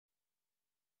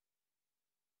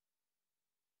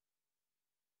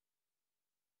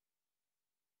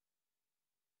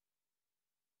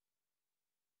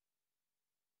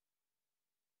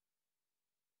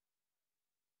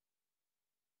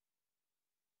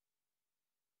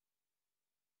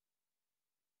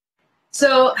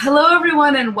So, hello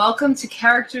everyone and welcome to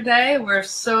Character Day. We're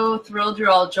so thrilled you're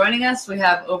all joining us. We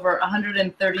have over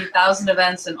 130,000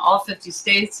 events in all 50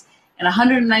 states and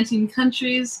 119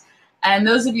 countries. And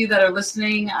those of you that are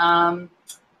listening,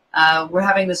 we're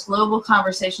having this global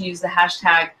conversation. Use the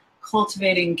hashtag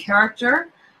Cultivating Character.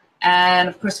 And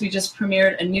of course, we just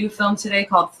premiered a new film today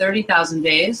called 30,000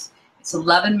 Days. It's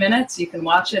 11 minutes. You can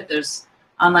watch it. There's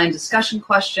online discussion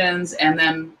questions and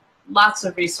then lots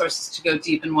of resources to go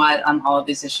deep and wide on all of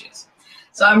these issues.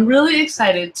 So I'm really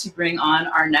excited to bring on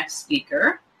our next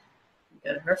speaker.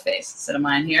 Go to her face instead of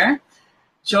mine here.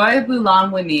 Joy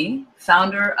Buolamwini,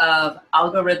 founder of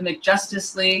Algorithmic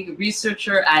Justice League,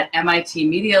 researcher at MIT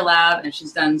Media Lab, and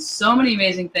she's done so many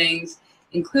amazing things,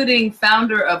 including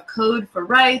founder of Code for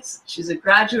Rights. She's a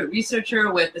graduate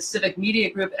researcher with the Civic Media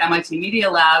Group at MIT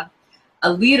Media Lab,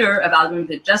 a leader of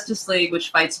Algorithmic Justice League,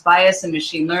 which fights bias in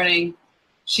machine learning.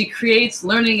 She creates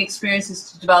learning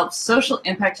experiences to develop social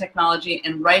impact technology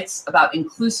and writes about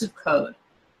inclusive code.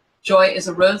 Joy is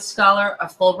a Rhodes Scholar, a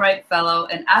Fulbright Fellow,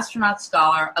 an astronaut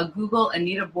scholar, a Google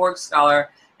Anita Borg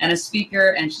Scholar, and a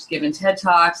speaker, and she's given TED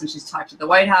Talks, and she's talked at the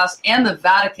White House and the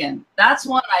Vatican. That's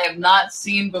one I have not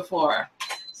seen before.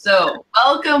 So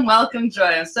welcome, Joy.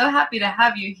 I'm so happy to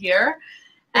have you here.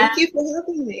 Thank you for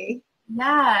having me.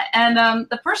 Yeah, and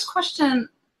the first question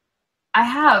I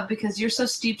have, because you're so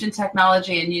steeped in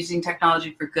technology and using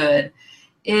technology for good,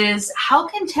 is how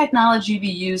can technology be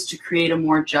used to create a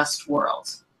more just world?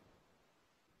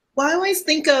 Well, I always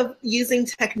think of using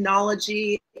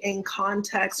technology in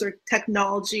context or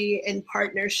technology in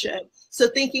partnership. So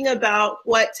thinking about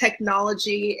what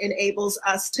technology enables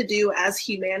us to do as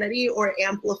humanity or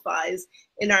amplifies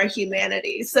in our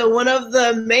humanity. So one of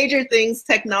the major things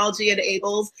technology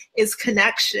enables is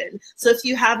connection. So if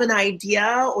you have an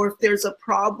idea or if there's a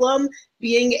problem,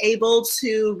 being able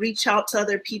to reach out to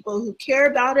other people who care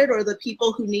about it or the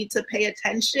people who need to pay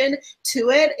attention to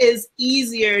it is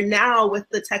easier now with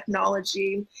the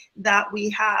technology that we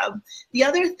have. The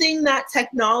other thing that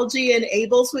technology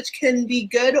enables, which can be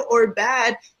good or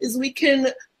bad, is we can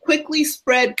quickly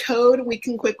spread code, we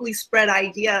can quickly spread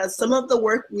ideas. Some of the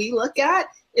work we look at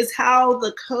is how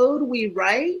the code we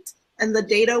write and the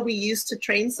data we use to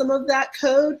train some of that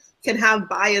code can have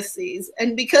biases.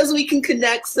 And because we can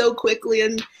connect so quickly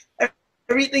and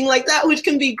everything like that, which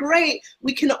can be great,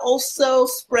 we can also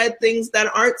spread things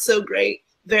that aren't so great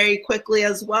very quickly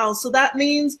as well. So that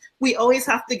means we always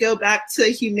have to go back to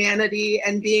humanity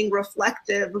and being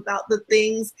reflective about the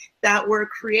things that we're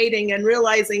creating and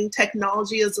realizing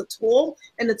technology is a tool,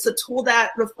 and it's a tool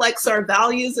that reflects our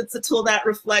values. It's a tool that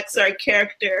reflects our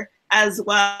character as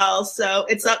well. So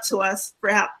it's up to us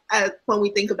when we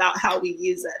think about how we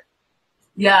use it.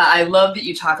 Yeah, I love that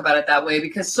you talk about it that way,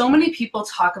 because so many people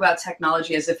talk about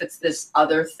technology as if it's this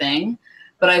other thing.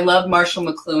 But I love Marshall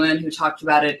McLuhan, who talked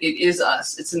about it. It is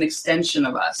us. It's an extension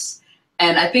of us.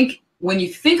 And I think when you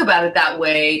think about it that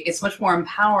way, it's much more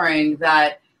empowering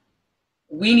that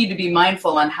we need to be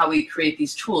mindful on how we create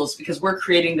these tools, because we're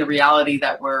creating the reality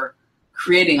that we're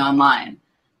creating online.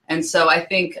 And so I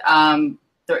think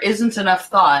there isn't enough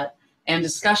thought and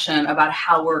discussion about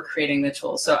how we're creating the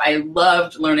tools. So I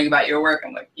loved learning about your work.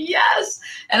 I'm like, yes.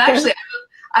 And actually,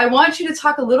 I want you to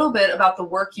talk a little bit about the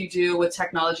work you do with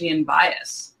technology and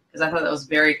bias, because I thought that was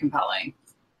very compelling.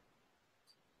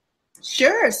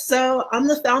 Sure. So I'm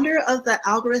the founder of the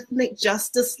Algorithmic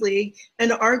Justice League,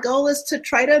 and our goal is to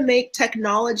try to make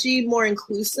technology more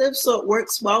inclusive so it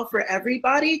works well for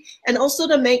everybody, and also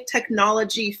to make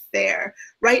technology fair.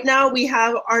 Right now we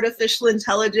have artificial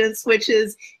intelligence, which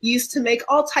is used to make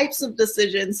all types of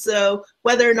decisions. So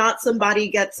whether or not somebody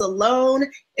gets a loan,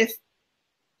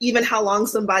 even how long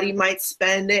somebody might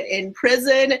spend in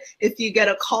prison, if you get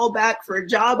a call back for a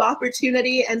job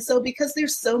opportunity. And so because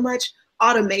there's so much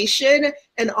automation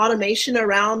and automation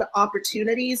around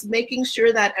opportunities, making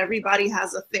sure that everybody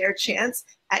has a fair chance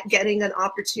at getting an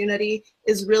opportunity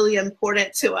is really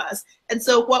important to us. And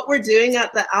so what we're doing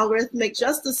at the Algorithmic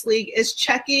Justice League is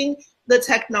checking the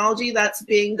technology that's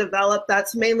being developed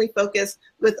that's mainly focused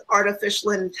with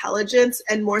artificial intelligence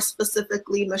and more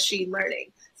specifically machine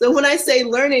learning. So when I say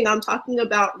learning, I'm talking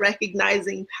about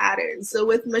recognizing patterns. So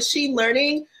with machine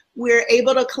learning, we're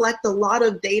able to collect a lot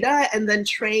of data and then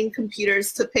train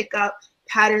computers to pick up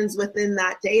patterns within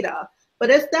that data. But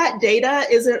if that data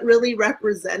isn't really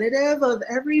representative of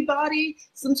everybody,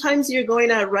 sometimes you're going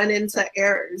to run into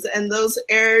errors. And those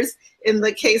errors, in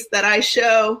the case that I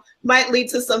show, might lead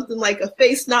to something like a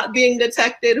face not being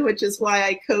detected, which is why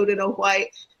I code in a white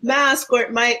mask, or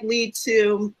it might lead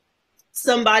to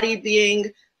somebody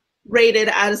being rated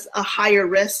as a higher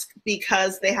risk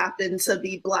because they happen to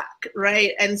be Black,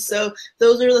 right? And so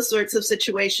those are the sorts of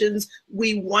situations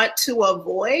we want to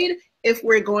avoid if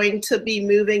we're going to be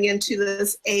moving into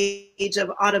this age of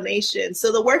automation.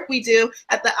 So the work we do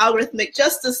at the Algorithmic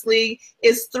Justice League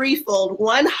is threefold.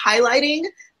 One, highlighting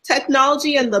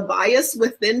technology and the bias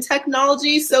within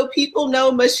technology so people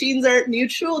know machines aren't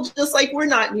neutral, just like we're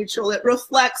not neutral. It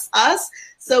reflects us.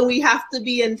 So we have to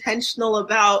be intentional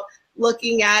about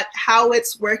looking at how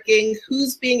it's working,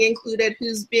 who's being included,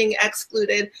 who's being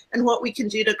excluded, and what we can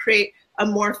do to create a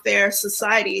more fair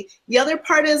society. The other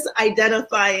part is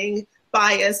identifying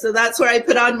bias. So that's where I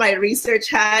put on my research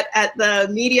hat at the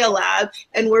Media Lab,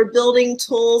 and we're building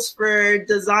tools for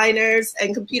designers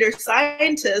and computer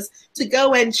scientists to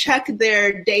go and check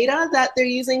their data that they're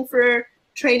using for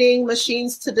training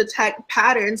machines to detect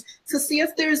patterns to see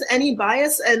if there's any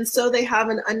bias, and so they have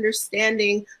an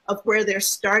understanding of where they're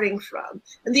starting from.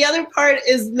 And the other part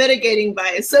is mitigating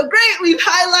bias. So great, we've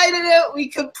highlighted it, we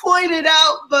can point it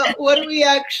out, but what do we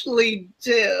actually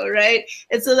do, right?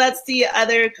 And so that's the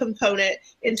other component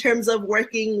in terms of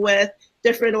working with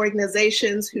different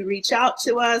organizations who reach out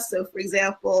to us. So for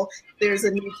example, there's a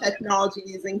new technology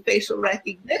using facial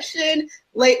recognition.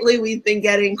 Lately, we've been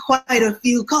getting quite a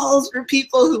few calls for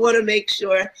people who want to make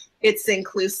sure it's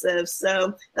inclusive.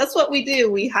 So that's what we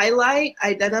do. We highlight,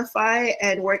 identify,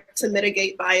 and work to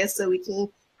mitigate bias so we can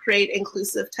create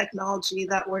inclusive technology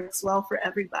that works well for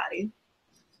everybody.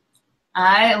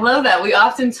 I love that. We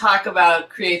often talk about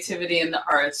creativity in the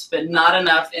arts, but not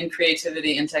enough in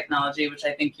creativity in technology, which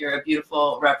I think you're a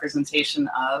beautiful representation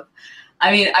of.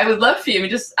 I mean, I would love for you,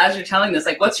 just as you're telling this,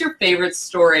 like, what's your favorite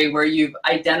story where you've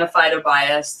identified a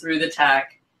bias through the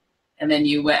tech, and then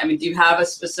you went, I mean, do you have a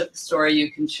specific story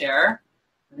you can share?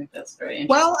 I think that's very interesting.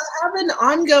 Well, I have an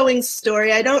ongoing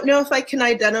story. I don't know if I can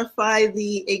identify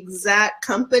the exact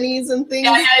companies and things.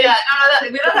 Yeah. No,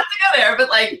 we don't have to go there, but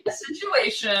like a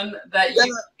situation that you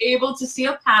were able to see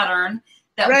a pattern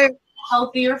that was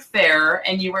healthy or fair,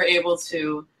 and you were able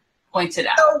to point it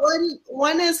out. So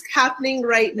one is happening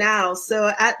right now.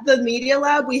 So at the Media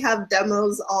Lab, we have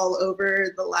demos all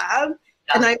over the lab.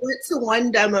 Yeah. And I went to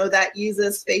one demo that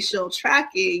uses facial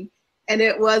tracking, and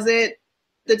it wasn't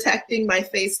detecting my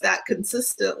face that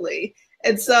consistently.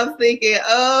 And so I'm thinking,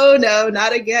 oh no,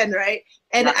 not again, right?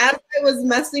 And as I was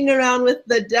messing around with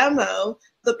the demo,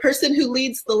 the person who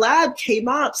leads the lab came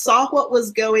up, saw what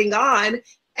was going on,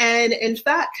 and in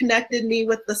fact connected me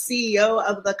with the CEO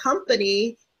of the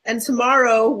company. And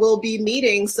tomorrow we'll be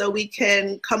meeting so we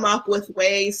can come up with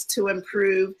ways to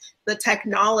improve the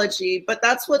technology. But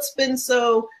that's what's been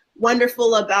so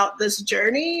wonderful about this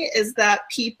journey, is that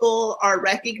people are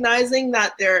recognizing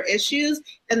that there are issues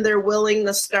and they're willing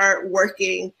to start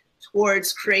working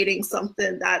towards creating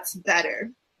something that's better.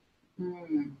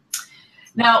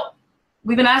 Now,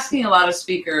 we've been asking a lot of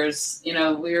speakers, you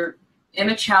know, we're in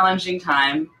a challenging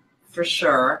time for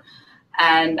sure.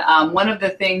 And one of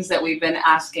the things that we've been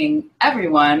asking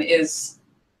everyone is,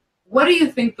 what do you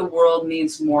think the world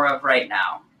needs more of right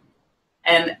now?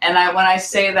 And when I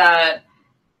say that,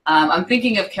 I'm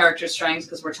thinking of character strengths,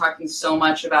 because we're talking so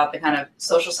much about the kind of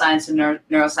social science and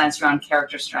neuroscience around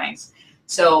character strengths.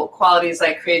 So qualities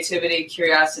like creativity,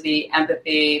 curiosity,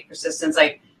 empathy, persistence,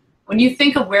 like when you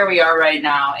think of where we are right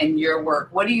now in your work,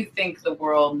 what do you think the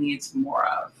world needs more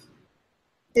of?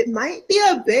 It might be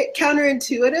a bit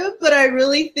counterintuitive, but I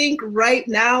really think right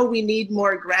now we need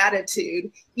more gratitude,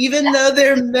 even though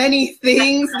there are many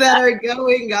things that are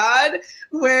going on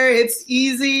where it's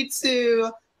easy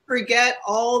to forget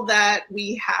all that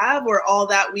we have or all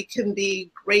that we can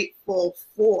be grateful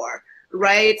for,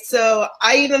 right? So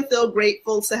I even feel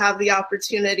grateful to have the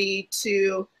opportunity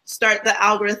to start the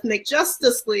Algorithmic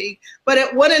Justice League, but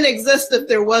it wouldn't exist if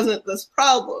there wasn't this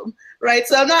problem, right?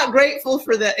 So I'm not grateful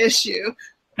for the issue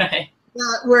that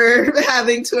we're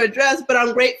having to address, but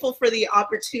I'm grateful for the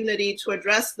opportunity to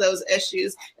address those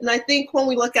issues. And I think when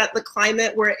we look at the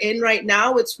climate we're in right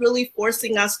now, it's really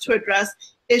forcing us to address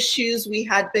issues we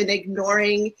had been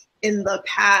ignoring in the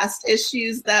past,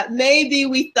 issues that maybe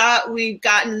we thought we've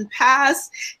gotten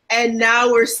past, and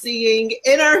now we're seeing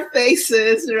in our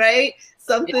faces, right?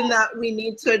 Something that we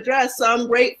need to address. So I'm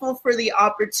grateful for the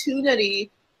opportunity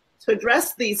to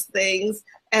address these things.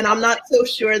 And I'm not so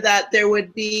sure that there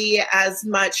would be as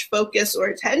much focus or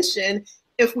attention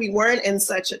if we weren't in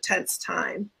such a tense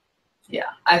time.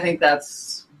 Yeah, I think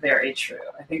that's very true.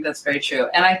 I think that's very true.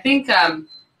 And I think,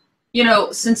 you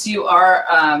know, since you are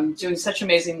doing such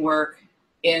amazing work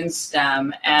in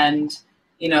STEM, and,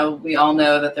 you know, we all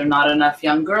know that there are not enough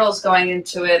young girls going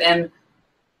into it. And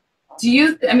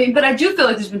I mean, but I do feel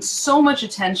like there's been so much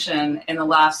attention in the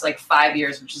last like 5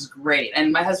 years, which is great.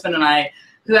 And my husband and I,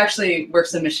 who actually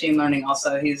works in machine learning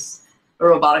also, he's a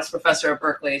robotics professor at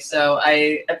Berkeley. So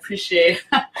I appreciate,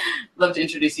 love to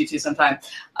introduce you to sometime.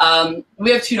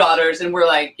 We have 2 daughters and we're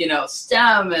like, you know,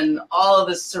 STEM and all of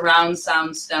this surround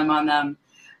sound STEM on them.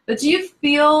 But do you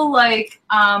feel like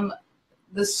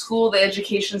the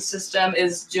education system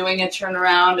is doing a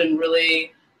turnaround and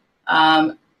really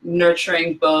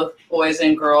nurturing both boys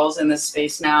and girls in this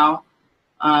space now?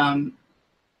 Do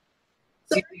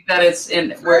you think that it's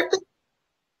in where?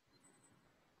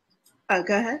 Oh,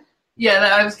 go ahead.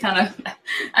 Yeah, I was kind of,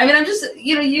 I mean, I'm just,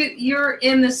 you know, you're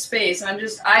in this space, and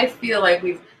I feel like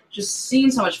we've just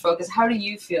seen so much focus. How do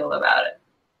you feel about it?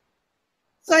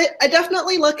 So I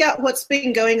definitely look at what's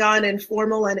been going on in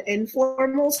formal and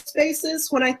informal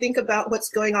spaces. When I think about what's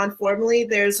going on formally,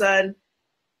 there's an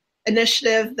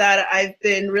initiative that I've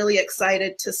been really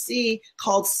excited to see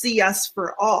called CS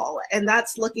for All, and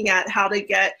that's looking at how to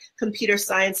get computer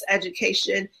science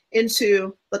education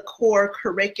into the core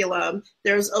curriculum.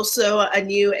 There's also a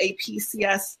new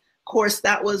APCS course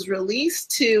that was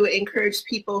released to encourage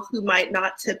people who might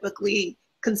not typically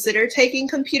consider taking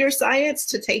computer science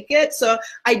to take it. So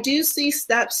I do see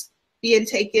steps being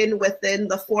taken within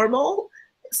the formal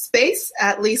space,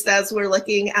 at least as we're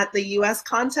looking at the US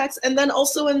context, and then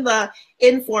also in the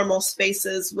informal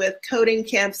spaces with coding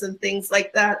camps and things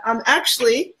like that.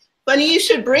 Actually, funny you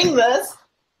should bring this.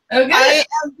 Okay.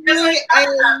 I'm doing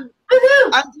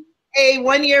a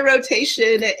 1-year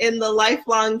rotation in the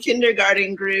lifelong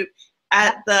kindergarten group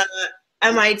at the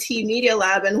MIT Media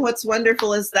Lab, and what's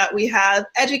wonderful is that we have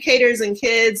educators and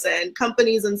kids and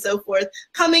companies and so forth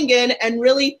coming in and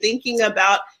really thinking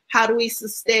about how do we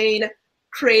sustain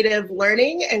creative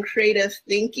learning and creative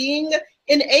thinking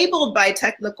enabled by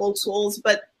technical tools,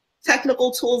 but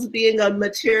technical tools being a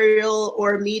material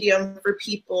or medium for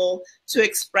people to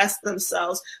express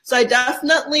themselves. So I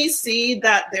definitely see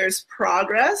that there's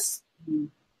progress.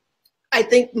 I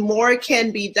think more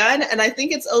can be done, and I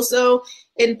think it's also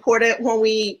important when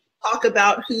we talk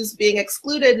about who's being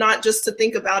excluded, not just to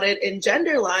think about it in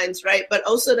gender lines, right, but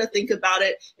also to think about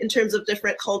it in terms of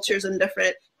different cultures and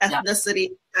different ethnicity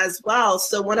as well.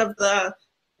 So one of the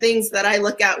things that I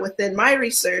look at within my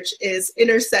research is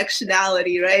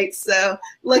intersectionality, right? So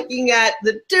looking at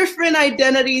the different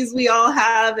identities we all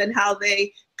have and how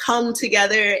they come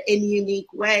together in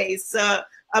unique ways. So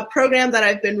a program that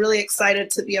I've been really excited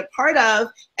to be a part of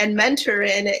and mentor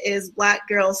in is Black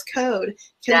Girls Code.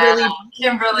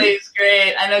 Kimberly's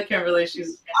great. I know Kimberly,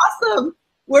 she's awesome.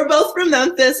 We're both from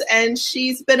Memphis, and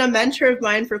she's been a mentor of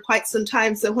mine for quite some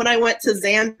time. So when I went to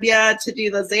Zambia to do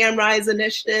the ZamRise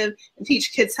initiative and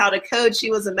teach kids how to code,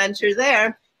 she was a mentor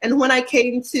there. And when I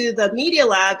came to the Media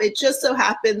Lab, it just so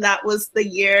happened that was the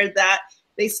year that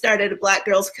they started a Black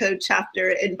Girls Code chapter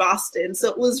in Boston. So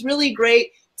it was really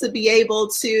great to be able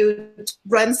to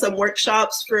run some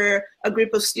workshops for a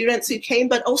group of students who came,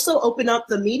 but also open up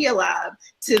the Media Lab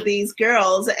to these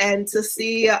girls and to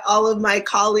see all of my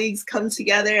colleagues come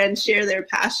together and share their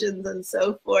passions and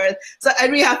so forth. So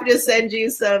I'd be happy to send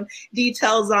you some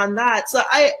details on that. So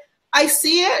I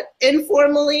see it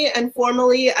informally and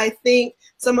formally. I think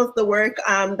some of the work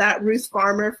that Ruth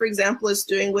Farmer, for example, is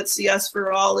doing with CS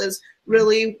for All is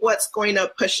really what's going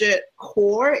to push it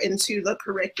core into the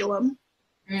curriculum.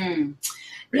 Yeah,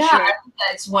 sure. I think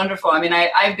that's wonderful. I mean,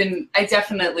 I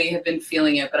definitely have been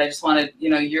feeling it, but I just wanted, you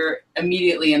know, you're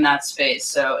immediately in that space.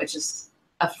 So it just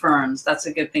affirms. That's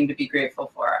a good thing to be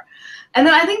grateful for. And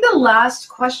then I think the last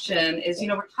question is, you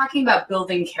know, we're talking about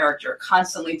building character,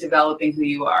 constantly developing who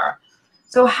you are.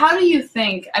 So how do you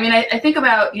think, I mean, I think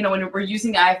about, you know, when we're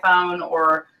using iPhone,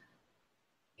 or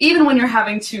even when you're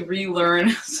having to relearn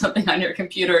something on your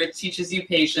computer, it teaches you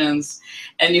patience,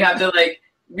 and you have to like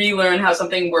relearn how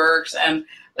something works.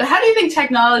 But how do you think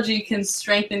technology can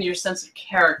strengthen your sense of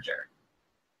character?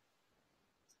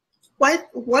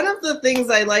 One of the things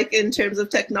I like in terms of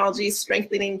technology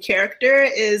strengthening character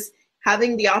is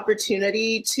having the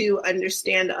opportunity to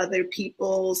understand other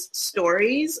people's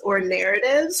stories or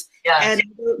narratives. Yes. And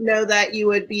I don't know that you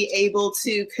would be able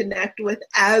to connect with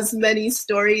as many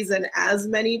stories and as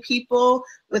many people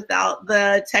without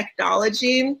the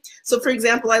technology. So for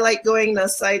example, I like going to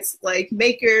sites like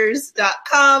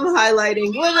makers.com,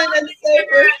 highlighting women and so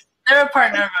forth. They're a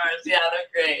partner of ours. Yeah,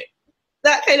 they're great.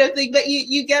 That kind of thing. But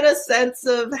you get a sense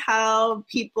of how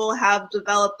people have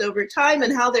developed over time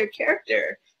and how their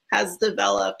character has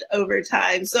developed over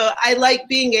time. So I like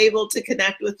being able to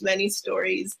connect with many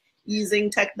stories using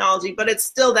technology, but it's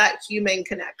still that human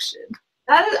connection.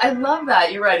 I love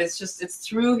that. You're right. It's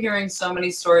through hearing so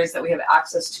many stories that we have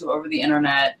access to over the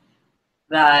internet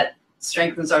that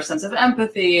strengthens our sense of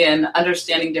empathy and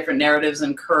understanding different narratives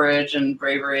and courage and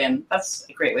bravery, and that's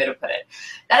a great way to put it.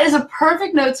 That is a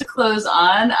perfect note to close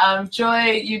on.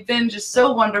 Joy, you've been just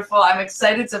so wonderful. I'm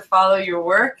excited to follow your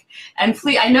work. And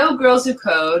please, I know Girls Who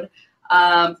Code,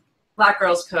 Black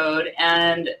Girls Code,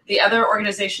 and the other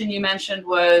organization you mentioned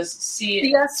was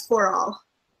DS for All.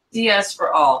 DS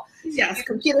for All. Yes,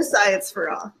 Computer Science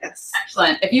for All, yes.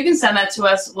 Excellent. If you can send that to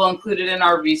us, we'll include it in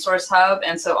our resource hub,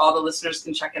 and so all the listeners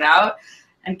can check it out.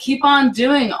 And keep on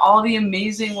doing all the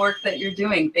amazing work that you're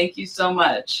doing. Thank you so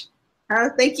much.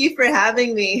 Thank you for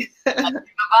having me.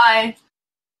 Bye-bye.